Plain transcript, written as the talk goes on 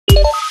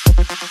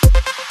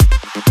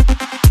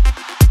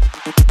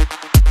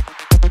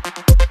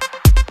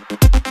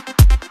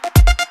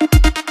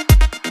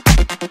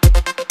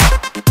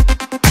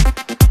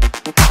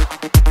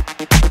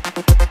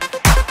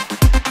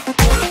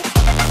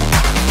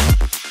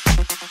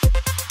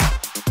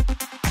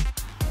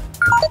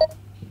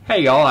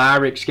Hey y'all,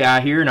 iRick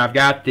Guy here, and I've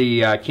got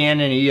the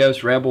Canon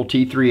EOS Rebel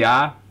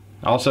T3i,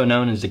 also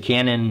known as the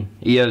Canon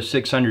EOS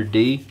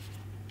 600D.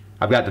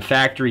 I've got the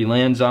factory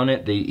lens on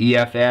it, the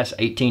EFS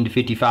 18 to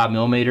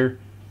 55mm.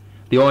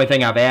 The only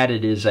thing I've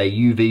added is a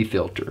UV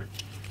filter.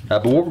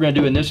 But what we're going to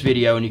do in this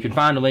video, and you can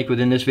find a link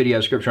within this video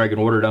description, or you can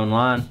order it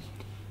online.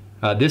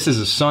 This is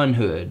a sun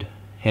hood,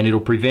 and it'll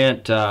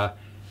prevent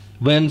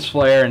lens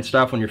flare and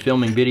stuff when you're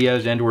filming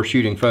videos and or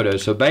shooting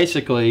photos. So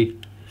basically,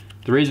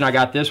 the reason I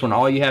got this one,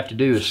 all you have to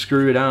do is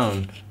screw it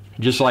on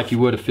just like you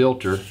would a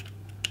filter.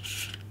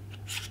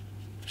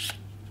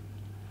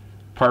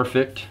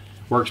 Perfect.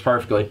 Works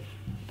perfectly.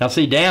 Now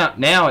see,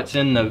 now it's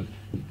in the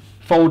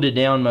folded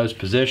downmost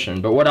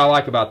position, but what I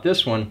like about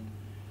this one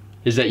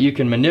is that you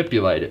can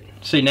manipulate it.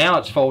 See, now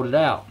it's folded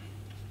out,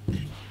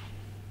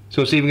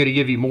 so it's even going to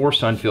give you more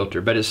sun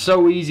filter, but it's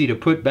so easy to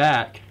put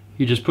back.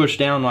 You just push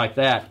down like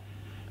that,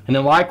 and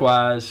then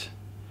likewise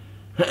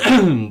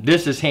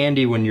this is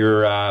handy when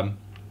you're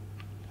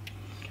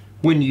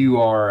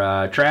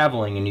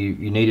traveling and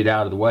you need it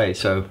out of the way.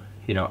 So,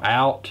 you know,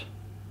 out,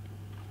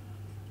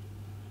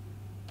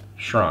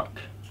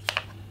 shrunk,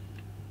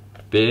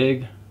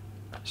 big,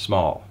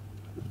 small,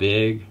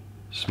 big,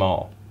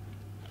 small.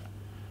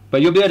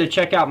 But you'll be able to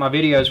check out my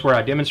videos where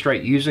I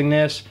demonstrate using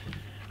this.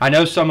 I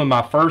know some of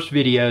my first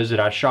videos that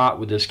I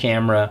shot with this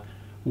camera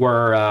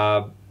were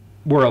a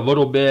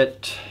little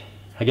bit,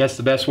 I guess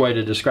the best way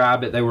to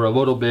describe it, they were a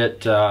little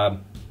bit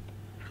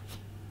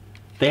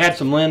they had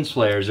some lens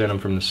flares in them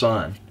from the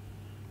sun,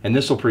 and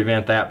this will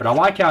prevent that. But I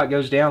like how it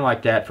goes down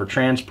like that for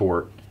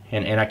transport,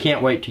 and I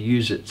can't wait to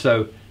use it.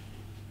 So,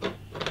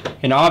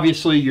 and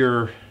obviously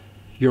your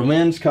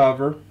lens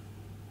cover,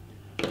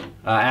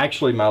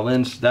 actually my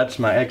lens, that's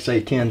my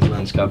XA10's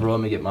lens cover.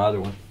 Let me get my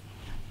other one.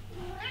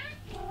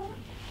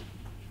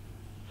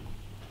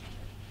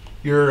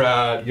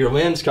 Your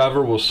lens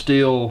cover will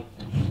still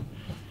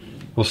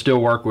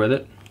work with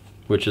it,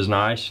 which is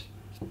nice.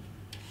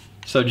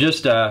 So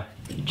just a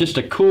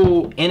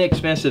cool,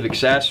 inexpensive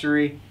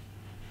accessory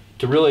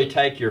to really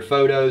take your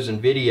photos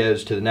and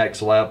videos to the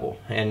next level.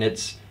 And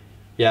it's,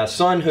 yeah,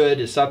 sun hood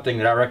is something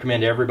that I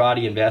recommend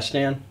everybody invest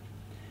in.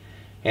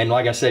 And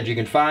like I said, you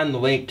can find the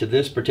link to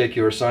this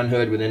particular sun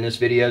hood within this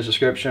video's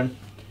description.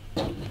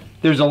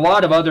 There's a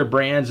lot of other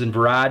brands and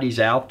varieties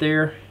out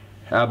there,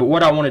 but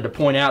what I wanted to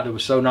point out that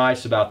was so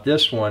nice about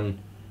this one,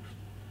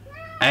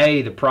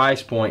 A, the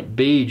price point,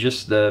 B,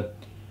 just this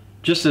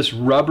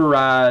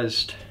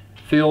rubberized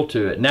feel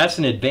to it. And that's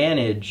an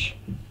advantage,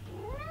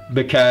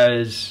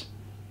 because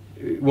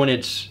when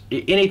it's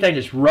anything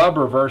that's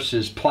rubber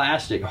versus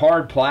plastic,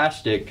 hard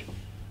plastic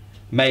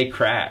may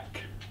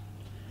crack.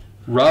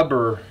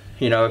 Rubber,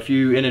 you know, if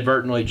you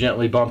inadvertently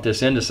gently bump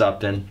this into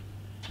something,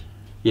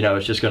 you know,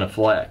 it's just going to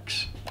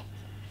flex.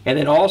 And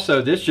then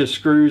also this just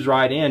screws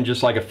right in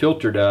just like a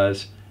filter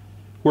does,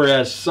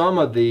 whereas some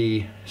of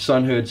the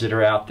sun hoods that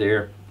are out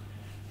there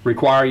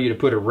require you to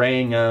put a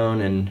ring on,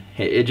 and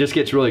it just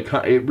gets really,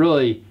 it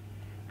really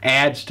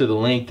adds to the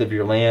length of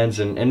your lens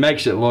and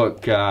makes it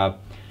look,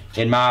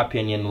 in my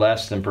opinion,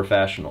 less than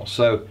professional.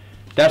 So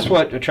that's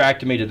what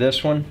attracted me to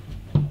this one,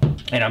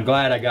 and I'm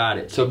glad I got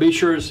it. So be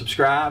sure to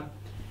subscribe,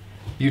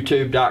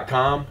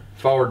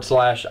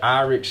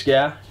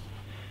 youtube.com/iRickSky,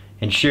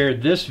 and share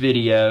this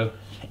video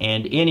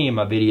and any of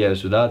my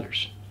videos with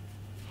others.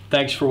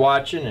 Thanks for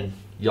watching, and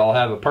y'all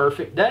have a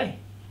perfect day.